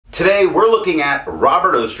Today we're looking at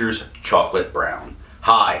Robert Oster's Chocolate Brown.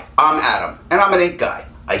 Hi, I'm Adam, and I'm an ink guy.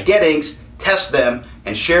 I get inks, test them,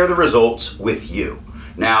 and share the results with you.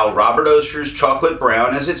 Now, Robert Oster's Chocolate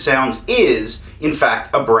Brown, as it sounds, is, in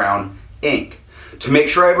fact, a brown ink. To make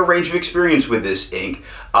sure I have a range of experience with this ink,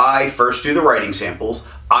 I first do the writing samples.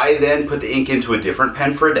 I then put the ink into a different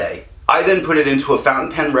pen for a day. I then put it into a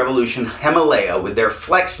Fountain Pen Revolution Himalaya with their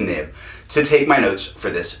flex nib to take my notes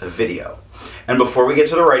for this video. And before we get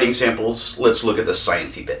to the writing samples, let's look at the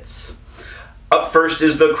sciencey bits. Up first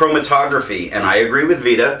is the chromatography, and I agree with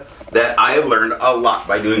Vita that I have learned a lot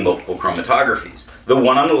by doing multiple chromatographies. The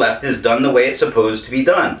one on the left is done the way it's supposed to be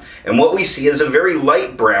done, and what we see is a very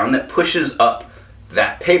light brown that pushes up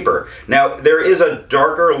that paper. Now, there is a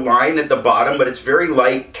darker line at the bottom, but it's very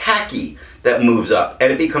light khaki that moves up,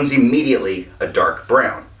 and it becomes immediately a dark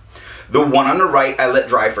brown. The one on the right I let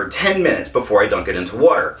dry for 10 minutes before I dunk it into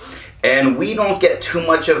water. And we don't get too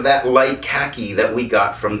much of that light khaki that we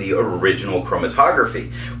got from the original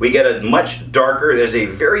chromatography. We get a much darker, there's a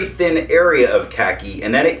very thin area of khaki,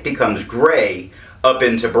 and then it becomes gray up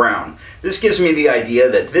into brown. This gives me the idea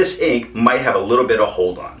that this ink might have a little bit of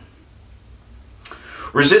hold on.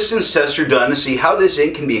 Resistance tests are done to see how this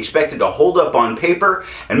ink can be expected to hold up on paper,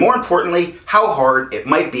 and more importantly, how hard it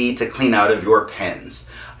might be to clean out of your pens.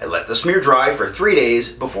 I let the smear dry for 3 days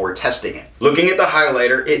before testing it. Looking at the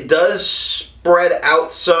highlighter, it does spread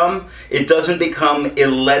out some. It doesn't become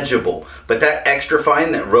illegible, but that extra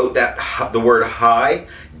fine that wrote the word high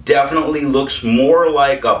definitely looks more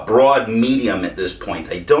like a broad medium at this point.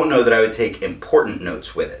 I don't know that I would take important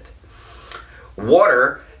notes with it.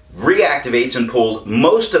 Water reactivates and pulls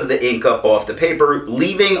most of the ink up off the paper,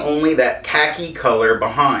 leaving only that khaki color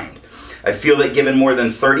behind. I feel that given more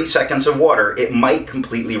than 30 seconds of water, it might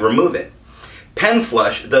completely remove it. Pen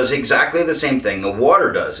Flush does exactly the same thing the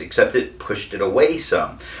water does, except it pushed it away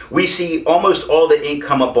some. We see almost all the ink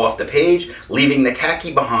come up off the page, leaving the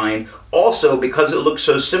khaki behind. Also, because it looks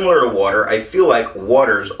so similar to water, I feel like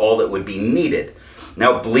water's all that would be needed.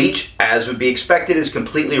 Now, bleach, as would be expected, is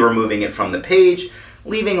completely removing it from the page,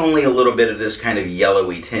 leaving only a little bit of this kind of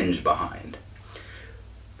yellowy tinge behind.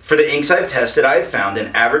 For the inks I've tested, I've found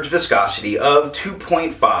an average viscosity of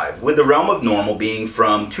 2.5, with the realm of normal being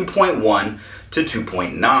from 2.1 to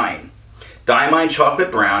 2.9. Diamine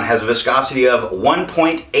Chocolate Brown has a viscosity of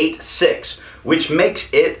 1.86, which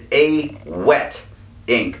makes it a wet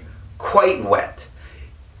ink, quite wet.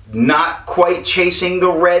 Not quite chasing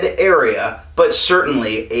the red area, but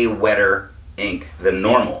certainly a wetter ink than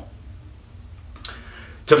normal.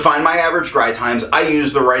 To find my average dry times, I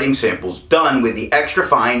use the writing samples done with the extra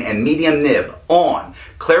fine and medium nib on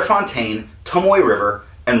Clairefontaine, Tomoe River,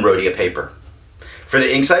 and Rhodia paper. For the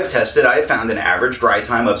inks I've tested, I have found an average dry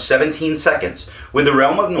time of 17 seconds, with the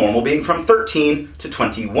realm of normal being from 13 to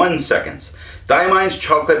 21 seconds. Diamine's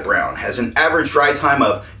Chocolate Brown has an average dry time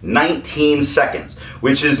of 19 seconds,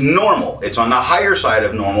 which is normal. It's on the higher side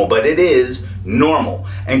of normal, but it is normal.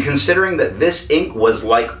 And considering that this ink was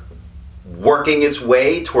like working its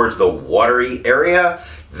way towards the watery area,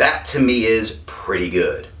 that to me is pretty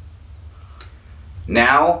good.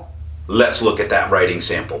 Now, let's look at that writing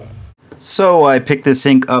sample. So I picked this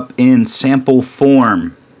ink up in sample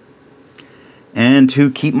form. And to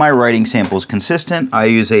keep my writing samples consistent, I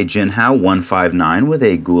use a Jinhao 159 with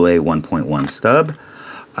a Goulet 1.1 stub.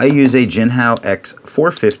 I use a Jinhao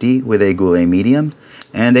X450 with a Goulet medium,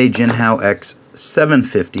 and a Jinhao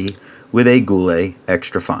X750 with a Goulet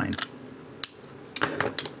extra fine.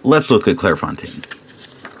 Let's look at Clairefontaine.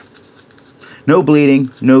 No bleeding,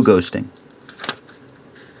 no ghosting.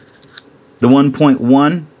 The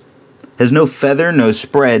 1.1 has no feather, no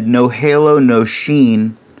spread, no halo, no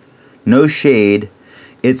sheen, no shade.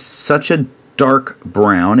 It's such a dark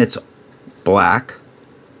brown, it's black.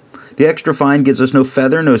 The extra fine gives us no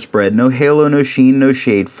feather, no spread, no halo, no sheen, no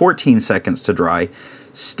shade. 14 seconds to dry.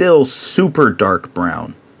 Still super dark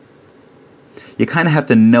brown. You kind of have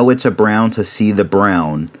to know it's a brown to see the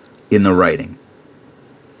brown in the writing.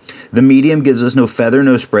 The medium gives us no feather,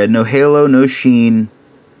 no spread, no halo, no sheen,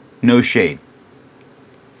 no shade.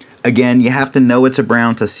 Again, you have to know it's a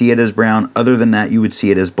brown to see it as brown. Other than that, you would see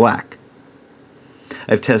it as black.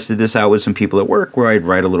 I've tested this out with some people at work where I'd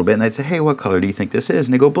write a little bit and I'd say, hey, what color do you think this is?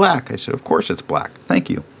 And they go, black. I said, of course it's black. Thank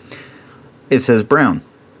you. It says brown.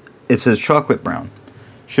 It says chocolate brown.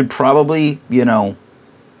 Should probably,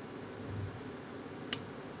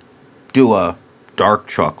 do a dark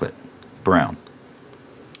chocolate brown.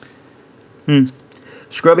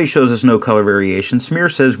 Scrubby shows us no color variation. Smear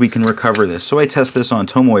says we can recover this. So I test this on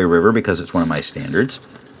Tomoe River because it's one of my standards.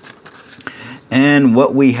 And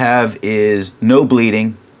what we have is no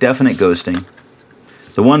bleeding, definite ghosting,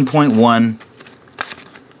 The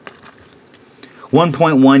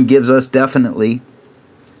 1.1 gives us definitely,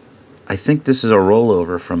 I think this is a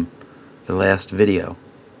rollover from the last video.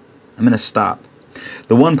 I'm going to stop.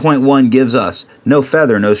 The 1.1 gives us no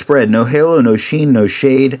feather, no spread, no halo, no sheen, no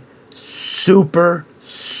shade. Super,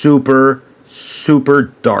 super,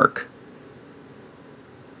 super dark.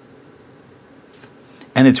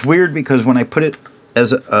 And it's weird because when I put it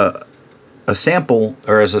as a sample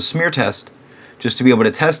or as a smear test, just to be able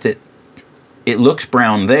to test it, it looks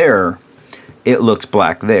brown there, it looks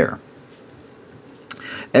black there.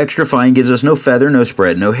 Extra fine gives us no feather, no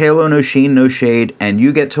spread, no halo, no sheen, no shade, and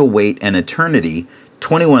you get to wait an eternity,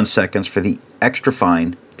 21 seconds, for the extra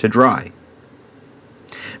fine to dry.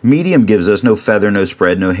 Medium gives us no feather, no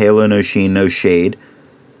spread, no halo, no sheen, no shade.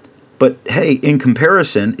 But hey, in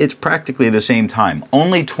comparison, it's practically the same time.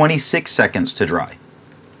 Only 26 seconds to dry.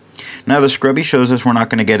 Now the scrubby shows us we're not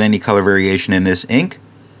going to get any color variation in this ink.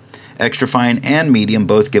 Extra fine and medium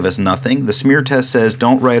both give us nothing. The smear test says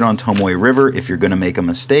don't write on Tomoe River if you're going to make a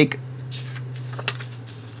mistake.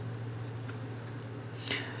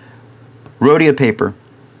 Rhodia paper.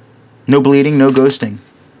 No bleeding, no ghosting.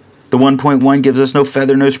 The 1.1 gives us no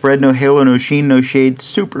feather, no spread, no halo, no sheen, no shade.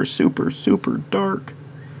 Super, super, super dark.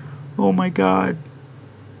 Oh my god.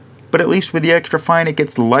 But at least with the extra fine it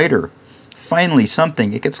gets lighter. Finally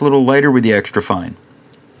something. It gets a little lighter with the extra fine.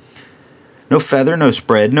 No feather, no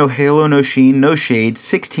spread, no halo, no sheen, no shade.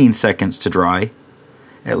 16 seconds to dry.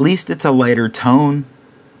 At least it's a lighter tone.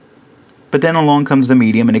 But then along comes the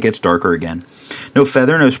medium and it gets darker again. No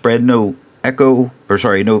feather, no spread, no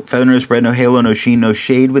feather, no spread, no halo, no sheen, no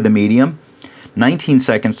shade with the medium. 19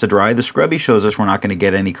 seconds to dry. The scrubby shows us we're not going to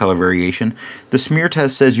get any color variation. The smear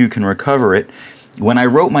test says you can recover it. When I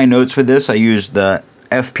wrote my notes with this, I used the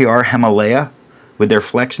FPR Himalaya with their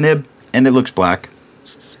flex nib, and it looks black.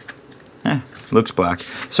 Looks black.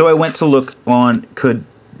 So I went to look on, could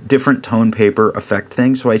different tone paper affect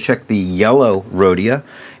things? So I checked the yellow Rhodia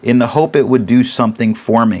in the hope it would do something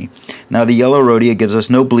for me. Now the yellow Rhodia gives us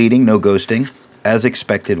no bleeding, no ghosting, as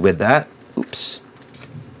expected with that. Oops.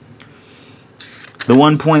 The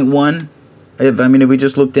 1.1, if we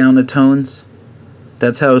just look down the tones,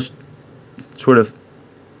 that's how sort of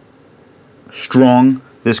strong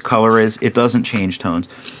this color is. It doesn't change tones.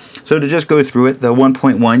 So to just go through it, the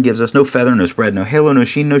 1.1 gives us no feather, no spread, no halo, no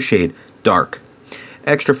sheen, no shade. Dark.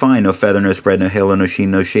 Extra fine, no feather, no spread, no halo, no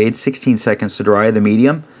sheen, no shade. 16 seconds to dry. The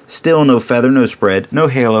medium, still no feather, no spread, no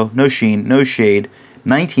halo, no sheen, no shade.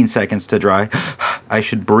 19 seconds to dry. I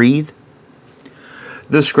should breathe.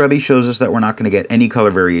 The scrubby shows us that we're not going to get any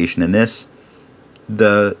color variation in this.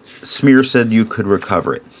 The smear said you could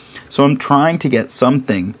recover it. So I'm trying to get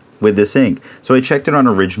something with this ink. So I checked it on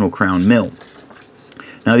Original Crown Mill.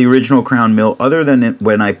 Now the Original Crown Mill, other than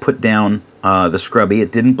when I put down the scrubby,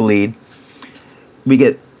 it didn't bleed. We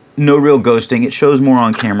get no real ghosting. It shows more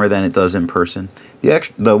on camera than it does in person. The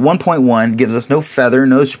 1.1 gives us no feather,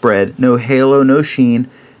 no spread, no halo, no sheen,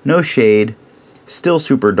 no shade. Still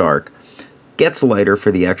super dark. Gets lighter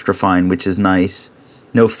for the extra fine, which is nice.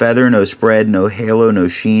 No feather, no spread, no halo, no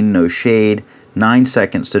sheen, no shade. 9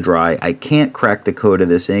 seconds to dry. I can't crack the code of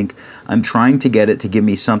this ink. I'm trying to get it to give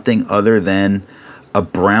me something other than a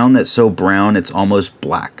brown that's so brown it's almost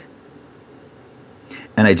black.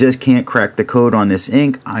 And I just can't crack the code on this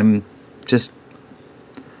ink. I'm just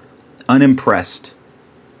unimpressed.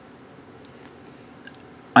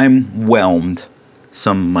 I'm whelmed,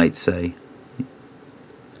 some might say.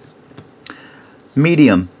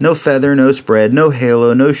 Medium, no feather, no spread, no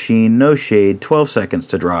halo, no sheen, no shade, 12 seconds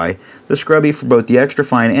to dry. The scrubby for both the extra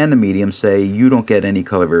fine and the medium say you don't get any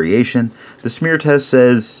color variation. The smear test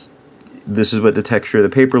says this is what the texture of the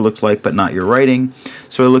paper looks like, but not your writing.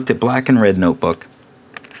 So I looked at black and red notebook.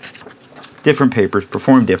 Different papers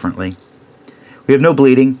perform differently. We have no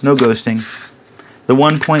bleeding, no ghosting. The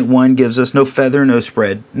 1.1 gives us no feather, no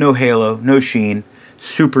spread, no halo, no sheen,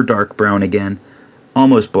 super dark brown again,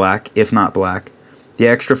 almost black, if not black. The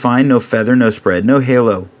extra fine, no feather, no spread, no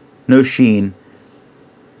halo, no sheen.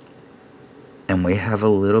 And we have a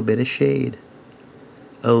little bit of shade.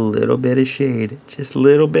 A little bit of shade, just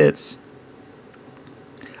little bits.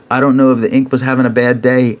 I don't know if the ink was having a bad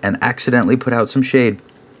day and accidentally put out some shade.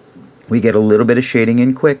 We get a little bit of shading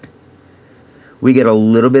in quick. We get a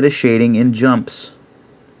little bit of shading in jumps.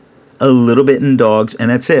 A little bit in dogs, and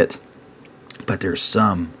that's it. But there's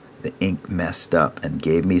some the ink messed up and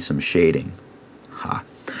gave me some shading. Ha.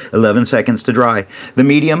 11 seconds to dry. The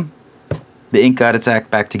medium, the ink got its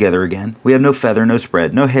act back together again. We have no feather, no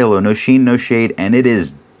spread, no halo, no sheen, no shade, and it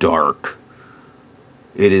is dark.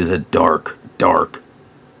 It is a dark, dark,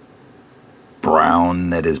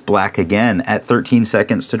 brown that is black again at 13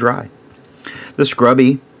 seconds to dry. The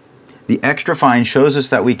scrubby, the extra fine, shows us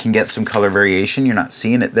that we can get some color variation. You're not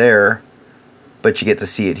seeing it there, but you get to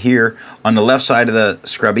see it here. On the left side of the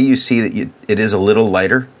scrubby, you see that it is a little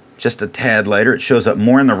lighter, just a tad lighter. It shows up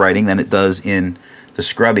more in the writing than it does in the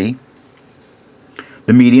scrubby.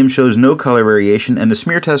 The medium shows no color variation, and the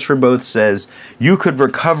smear test for both says you could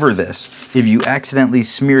recover this if you accidentally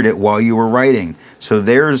smeared it while you were writing. So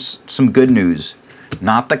there's some good news.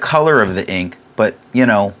 Not the color of the ink, but, you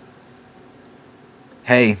know,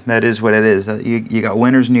 hey, that is what it is. You got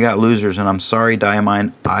winners and you got losers, and I'm sorry,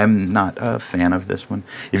 Diamine, I'm not a fan of this one.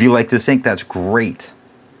 If you like this ink, that's great,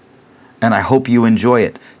 and I hope you enjoy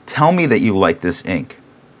it. Tell me that you like this ink.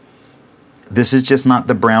 This is just not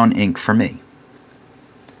the brown ink for me.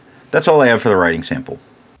 That's all I have for the writing sample.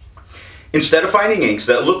 Instead of finding inks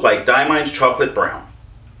that look like Diamine's Chocolate Brown,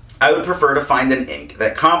 I would prefer to find an ink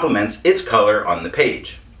that complements its color on the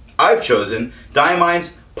page. I've chosen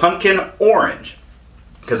Diamine's Pumpkin Orange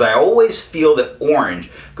because I always feel that orange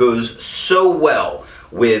goes so well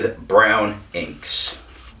with brown inks.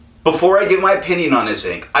 Before I give my opinion on this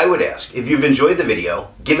ink, I would ask, if you've enjoyed the video,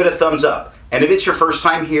 give it a thumbs up. And if it's your first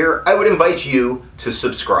time here, I would invite you to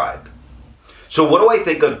subscribe. So what do I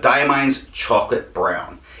think of Diamine's Chocolate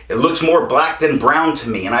Brown? It looks more black than brown to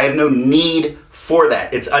me, and I have no need for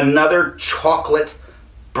that. It's another chocolate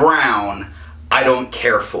brown I don't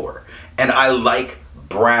care for. And I like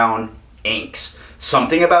brown inks.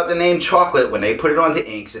 Something about the name chocolate, when they put it onto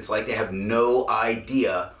inks, it's like they have no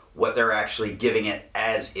idea what they're actually giving it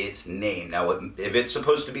as its name. Now, if it's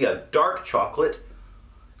supposed to be a dark chocolate,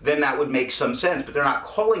 then that would make some sense, but they're not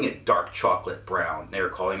calling it dark chocolate brown. They're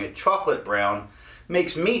calling it chocolate brown.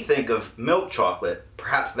 Makes me think of milk chocolate.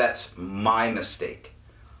 Perhaps that's my mistake.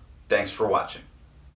 Thanks for watching.